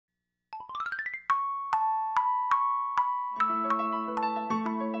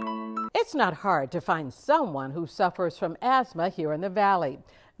It's not hard to find someone who suffers from asthma here in the Valley.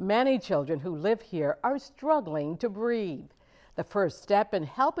 Many children who live here are struggling to breathe. The first step in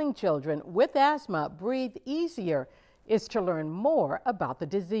helping children with asthma breathe easier is to learn more about the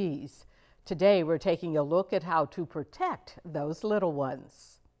disease. Today, we're taking a look at how to protect those little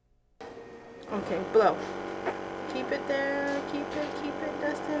ones. Okay, blow. Keep it there, keep it,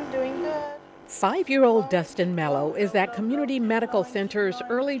 Dustin, doing good. 5-year-old Dustin Mello is at Community Medical Center's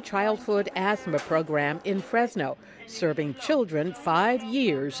Early Childhood Asthma Program in Fresno, serving children 5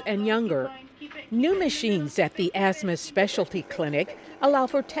 years and younger. New machines at the Asthma Specialty Clinic allow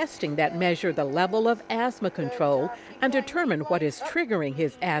for testing that measure the level of asthma control and determine what is triggering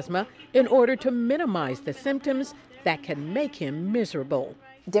his asthma in order to minimize the symptoms that can make him miserable.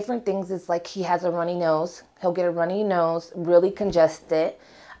 Different things is like he has a runny nose. He'll get a runny nose, really congested,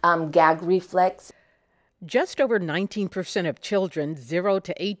 gag reflex. Just over 19% of children 0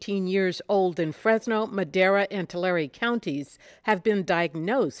 to 18 years old in Fresno, Madera, and Tulare counties have been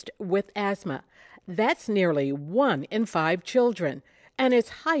diagnosed with asthma. That's nearly 1 in 5 children, and it's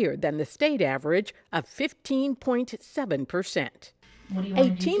higher than the state average of 15.7%. A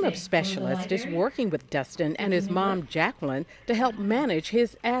team of specialists is working with Dustin and his mom, Jacqueline, to help manage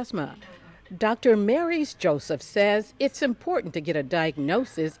his asthma. Dr. Marys Joseph says it's important to get a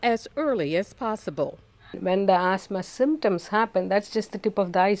diagnosis as early as possible. When the asthma symptoms happen, that's just the tip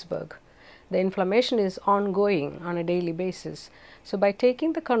of the iceberg. The inflammation is ongoing on a daily basis. So by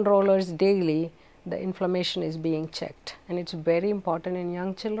taking the controllers daily, the inflammation is being checked. And it's very important in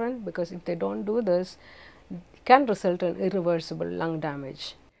young children because if they don't do this, it can result in irreversible lung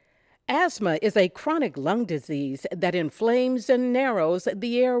damage. Asthma is a chronic lung disease that inflames and narrows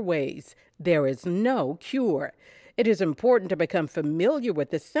the airways. There is no cure. It is important to become familiar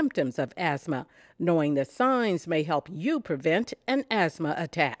with the symptoms of asthma. Knowing the signs may help you prevent an asthma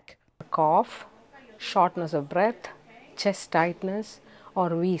attack. Cough, shortness of breath, chest tightness, or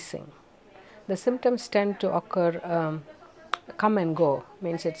wheezing. The symptoms tend to occur, come and go,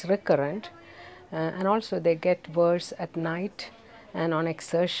 means it's recurrent, and also they get worse at night and on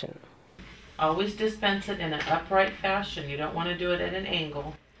exertion. Always dispense it in an upright fashion. You don't want to do it at an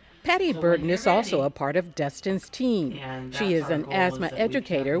angle. Patty Burton is also a part of Dustin's team. She is an asthma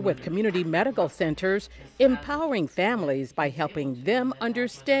educator with community medical centers, empowering families by helping them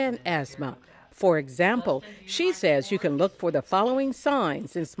understand asthma. For example, she says you can look for the following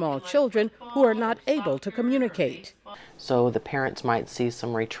signs in small children who are not able to communicate. So the parents might see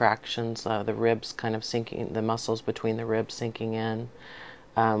some retractions, the ribs kind of sinking, the muscles between the ribs sinking in.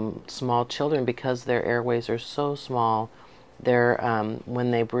 Small children, because their airways are so small,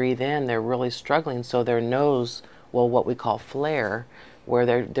 when they breathe in, they're really struggling, so their nose will what we call flare, where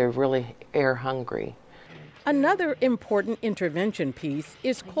they're really air hungry. Another important intervention piece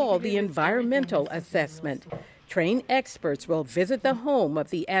is called the environmental assessment. Trained experts will visit the home of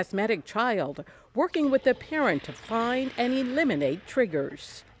the asthmatic child, working with the parent to find and eliminate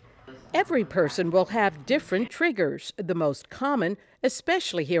triggers. Every person will have different triggers. The most common,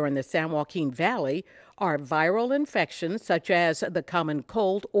 especially here in the San Joaquin Valley, are viral infections such as the common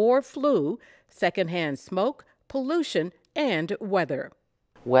cold or flu, secondhand smoke, pollution, and weather.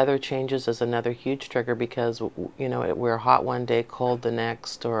 Weather changes is another huge trigger because, we're hot one day, cold the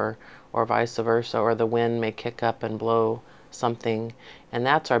next, or vice versa, or the wind may kick up and blow something. And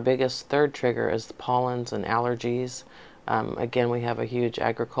that's our biggest third trigger is the pollens and allergies. Again, we have a huge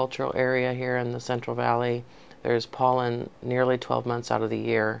agricultural area here in the Central Valley. There's pollen nearly 12 months out of the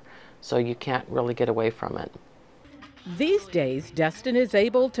year, so you can't really get away from it. These days, Dustin is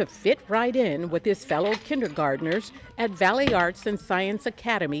able to fit right in with his fellow kindergartners at Valley Arts and Science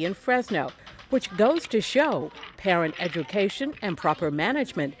Academy in Fresno, which goes to show parent education and proper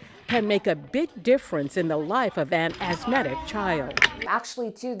management can make a big difference in the life of an asthmatic child.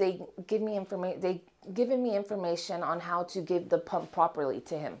 Actually, too, they given me information on how to give the pump properly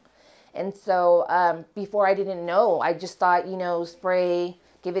to him. And so before I didn't know, I just thought, spray,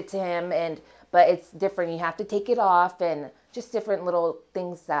 give it to him, but it's different. You have to take it off and just different little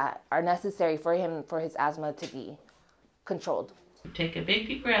things that are necessary for him, for his asthma to be controlled. Take a big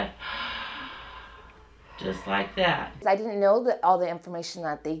deep breath, just like that. I didn't know all the information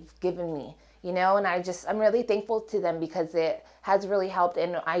that they've given me, and I'm really thankful to them because it has really helped,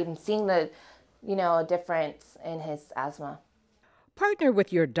 and I'm seeing a difference in his asthma. Partner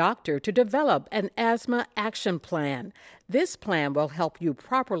with your doctor to develop an asthma action plan. This plan will help you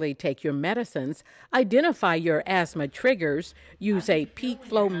properly take your medicines, identify your asthma triggers, use a peak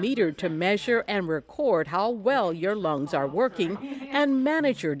flow meter to measure and record how well your lungs are working, and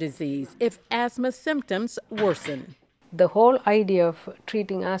manage your disease if asthma symptoms worsen. The whole idea of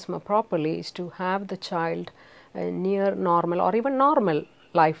treating asthma properly is to have the child near normal or even normal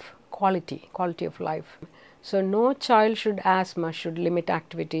life quality of life. So no child should asthma should limit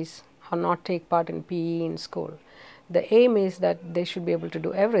activities or not take part in PE in school. The aim is that they should be able to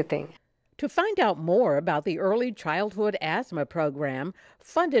do everything. To find out more about the Early Childhood Asthma Program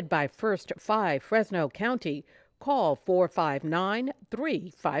funded by First 5 Fresno County, call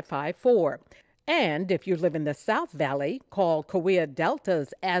 459-3554. And if you live in the South Valley, call Kaweah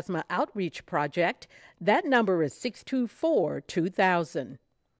Delta's Asthma Outreach Project. That number is 624-2000.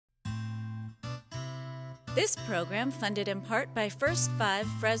 This program funded in part by First 5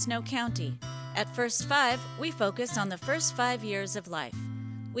 Fresno County. At First 5, we focus on the first 5 years of life.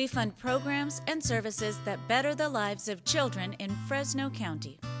 We fund programs and services that better the lives of children in Fresno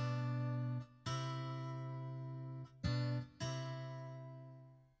County.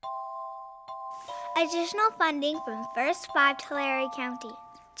 Additional funding from First 5 Tulare County,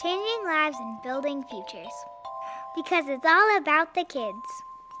 changing lives and building futures. Because it's all about the kids.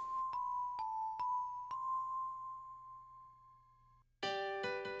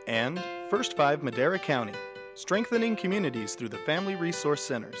 And First 5 Madera County, strengthening communities through the Family Resource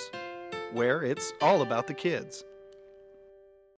Centers, where it's all about the kids.